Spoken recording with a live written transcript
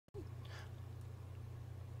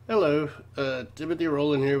Hello, Timothy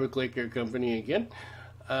Rowland here with Clay Care Company again.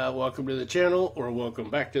 Welcome to the channel, or welcome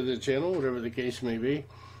back to the channel, whatever the case may be.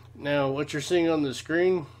 Now, what you're seeing on the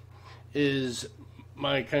screen is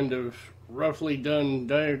my kind of roughly done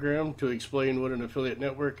diagram to explain what an affiliate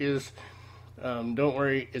network is. Don't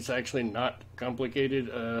worry, it's actually not complicated.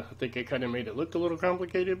 I think I kind of made it look a little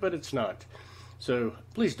complicated, but it's not. So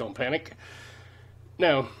please don't panic.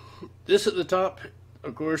 Now, this at the top,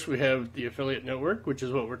 of course, we have the affiliate network, which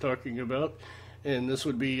is what we're talking about. And this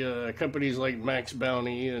would be companies like Max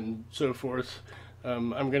Bounty and so forth. I'm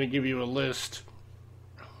going to give you a list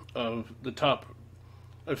of the top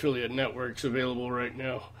affiliate networks available right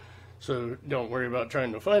now. So don't worry about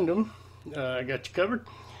trying to find them. I got you covered.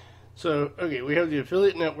 So, okay, we have the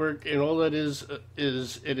affiliate network, and all that is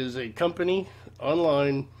it is a company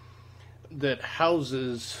online that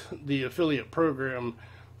houses the affiliate program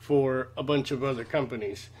for a bunch of other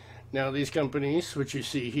companies. Now, these companies, which you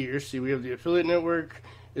see here, see we have the affiliate network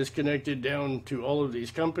is connected down to all of these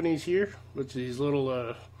companies here, with these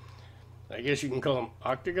little, I guess you can call them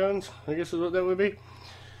octagons, I guess is what that would be.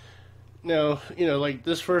 Now, like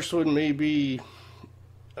this first one may be,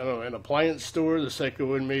 I don't know, an appliance store. The second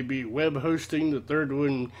one may be web hosting. The third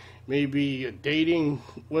one may be a dating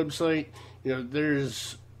website.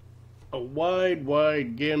 There's a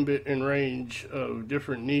wide gambit and range of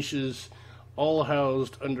different niches, all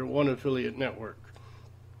housed under one affiliate network.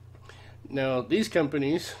 Now, these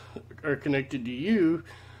companies are connected to you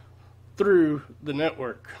through the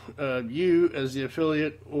network. You as the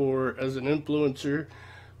affiliate or as an influencer,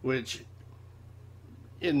 which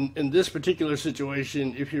in this particular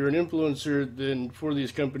situation, if you're an influencer, then for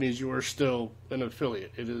these companies you are still an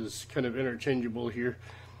affiliate. It is kind of interchangeable here.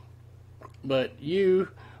 But you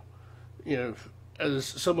as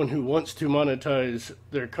someone who wants to monetize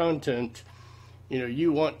their content,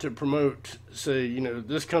 you want to promote, say,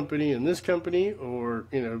 this company and this company, or,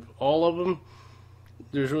 all of them.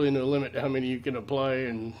 There's really no limit to how many you can apply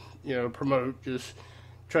and, promote. Just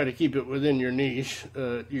try to keep it within your niche.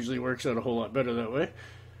 It usually works out a whole lot better that way.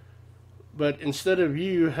 But instead of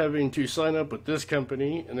you having to sign up with this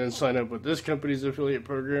company and then sign up with this company's affiliate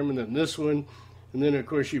program and then this one, and then of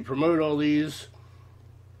course you promote all these,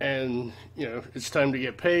 and it's time to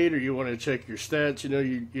get paid, or you want to check your stats,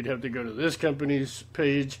 you'd have to go to this company's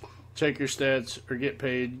page, check your stats, or get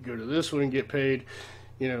paid, go to this one, get paid,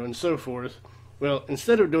 and so forth. Well,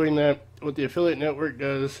 instead of doing that, what the affiliate network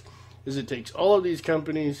does is it takes all of these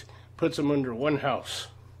companies, puts them under one house.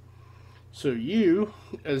 So you,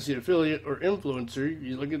 as the affiliate or influencer,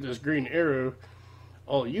 you look at this green arrow,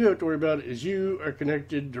 all you have to worry about is you are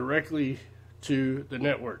connected directly to the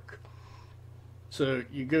network. So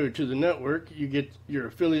you go to the network, you get your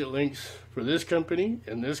affiliate links for this company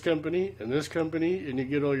and this company and this company, and you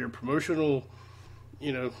get all your promotional,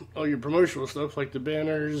 all your promotional stuff like the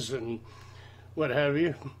banners and what have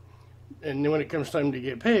you. And then when it comes time to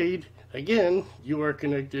get paid, again, you are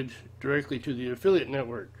connected directly to the affiliate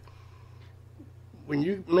network. When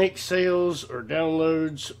you make sales or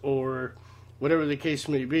downloads or whatever the case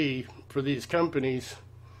may be for these companies,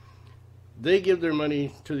 they give their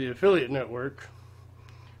money to the affiliate network.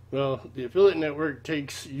 Well, the affiliate network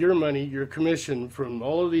takes your money, your commission from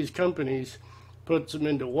all of these companies, puts them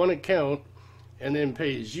into one account, and then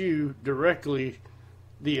pays you directly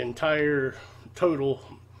the entire total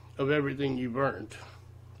of everything you've earned.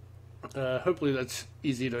 Hopefully that's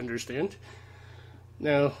easy to understand.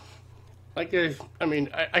 Now, I could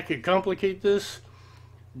complicate this,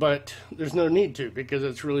 but there's no need to, because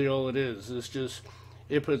that's really all it is. It's just,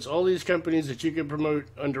 it puts all these companies that you can promote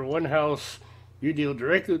under one house. You deal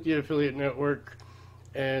directly with the affiliate network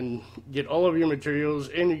and get all of your materials,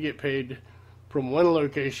 and you get paid from one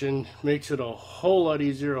location. Makes it a whole lot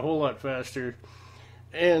easier, a whole lot faster.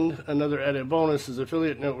 And another added bonus is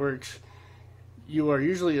affiliate networks. You are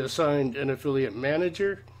usually assigned an affiliate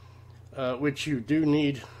manager, which you do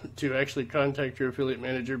need to actually contact your affiliate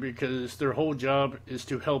manager, because their whole job is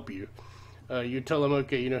to help you. You tell them,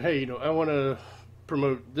 okay, hey, I want to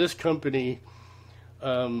promote this company.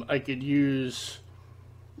 I could use,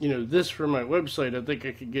 this for my website. I think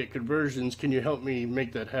I could get conversions. Can you help me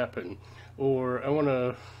make that happen? Or I want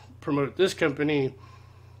to promote this company.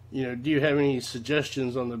 Do you have any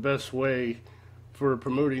suggestions on the best way for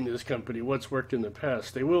promoting this company? What's worked in the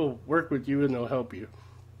past? They will work with you and they'll help you.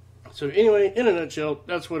 So anyway, in a nutshell,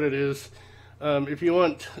 that's what it is. If you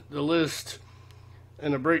want the list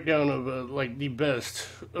and a breakdown of like the best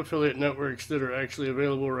affiliate networks that are actually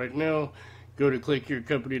available right now, go to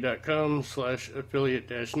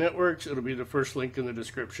claycarecompany.com/affiliate-networks. It'll be the first link in the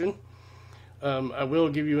description. I will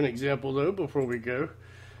give you an example though before we go.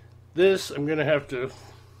 This I'm going to have to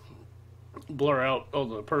blur out all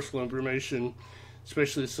the personal information,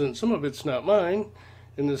 especially since some of it's not mine.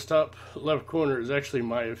 In this top left corner is actually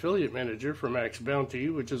my affiliate manager for Max Bounty,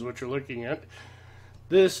 which is what you're looking at.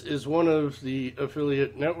 This is one of the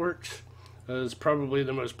affiliate networks. It's probably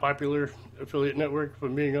the most popular affiliate network, if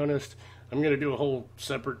I'm being honest. I'm going to do a whole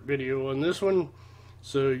separate video on this one,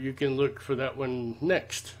 so you can look for that one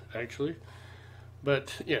next, actually.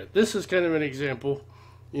 But yeah, this is kind of an example.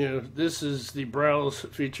 You know, this is the browse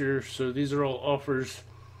feature, so these are all offers.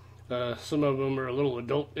 Some of them are a little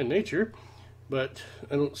adult in nature, but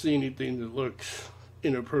I don't see anything that looks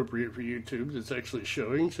inappropriate for YouTube that's actually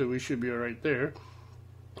showing, so we should be all right there.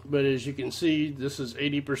 But as you can see, this is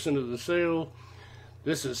 80% of the sale.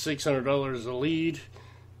 This is $600 a lead,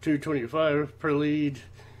 $225 per lead,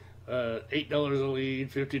 $8 a lead,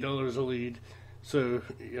 $50 a lead. So,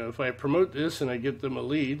 you know, if I promote this and I get them a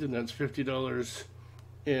lead, then that's $50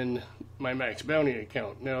 in my Max Bounty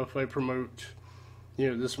account. Now, if I promote, you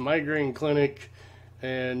know, this migraine clinic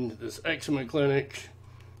and this eczema clinic,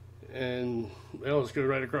 and well, let's go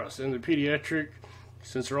right across, and the pediatric,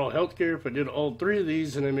 since they're all healthcare, if I did all three of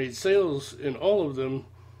these and I made sales in all of them,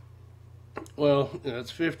 well, you know, that's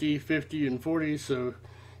 50, 50, and 40. So,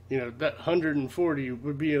 you know, that 140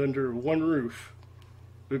 would be under one roof,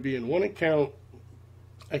 would be in one account.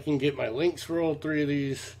 I can get my links for all three of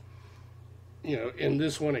these, you know, in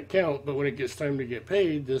this one account. But when it gets time to get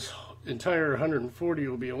paid, this entire 140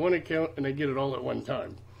 will be in one account, and I get it all at one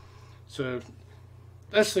time. So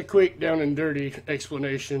that's the quick, down and dirty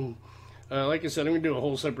explanation. Like I said, I'm going to do a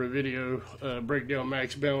whole separate video, break down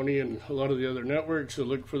Max Bounty and a lot of the other networks, so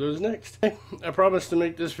look for those next. I promise to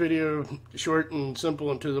make this video short and simple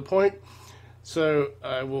and to the point, so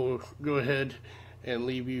I will go ahead and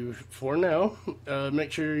leave you for now.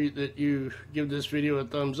 Make sure that you give this video a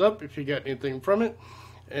thumbs up if you got anything from it,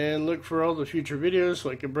 and look for all the future videos so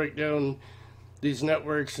I can break down these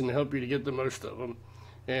networks and help you to get the most of them.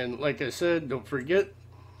 And like I said, don't forget,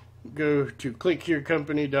 go to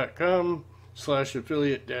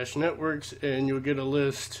clickherecompany.com/affiliate-networks, and you'll get a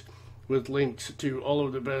list with links to all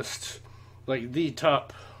of the best, like the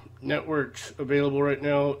top networks available right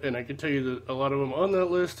now. And I can tell you that a lot of them on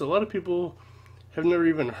that list, a lot of people have never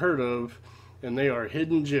even heard of, and they are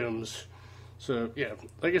hidden gems. So yeah,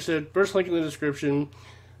 like I said, first link in the description.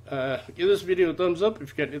 Give this video a thumbs up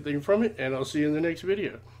if you got anything from it, and I'll see you in the next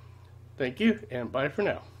video. Thank you, and bye for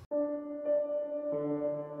now.